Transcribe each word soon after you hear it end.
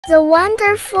The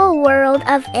wonderful world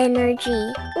of energy.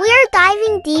 We are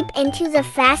diving deep into the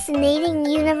fascinating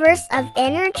universe of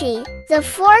energy, the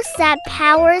force that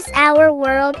powers our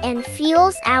world and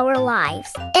fuels our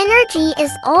lives. Energy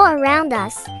is all around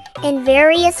us, in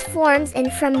various forms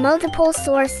and from multiple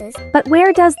sources. But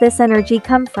where does this energy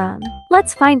come from?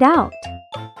 Let's find out.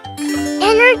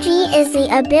 Energy is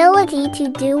the ability to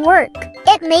do work.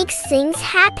 It makes things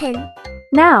happen.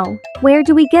 Now, where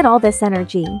do we get all this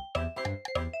energy?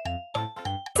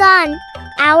 Sun,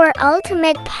 our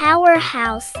ultimate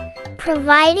powerhouse,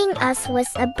 providing us with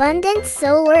abundant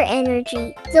solar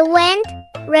energy. The wind,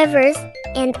 rivers,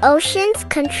 and oceans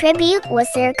contribute with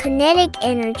their kinetic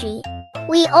energy.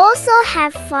 We also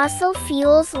have fossil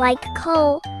fuels like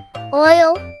coal,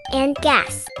 oil, and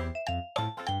gas.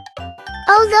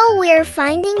 Although we're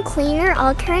finding cleaner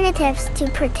alternatives to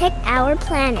protect our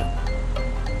planet,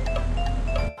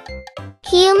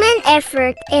 human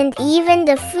effort and even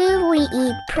the food we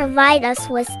eat provide us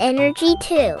with energy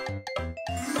too.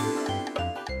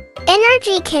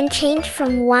 Energy can change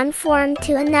from one form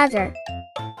to another.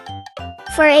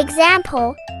 For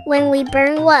example, when we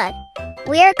burn wood,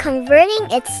 we are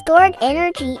converting its stored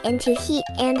energy into heat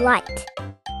and light.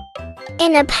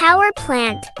 In a power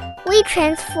plant, we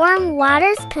transform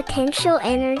water's potential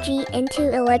energy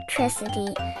into electricity,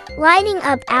 lighting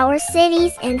up our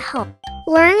cities and homes.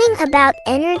 Learning about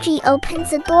energy opens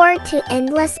the door to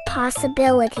endless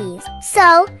possibilities.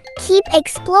 So, keep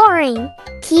exploring,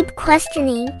 keep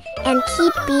questioning, and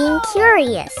keep being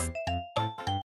curious.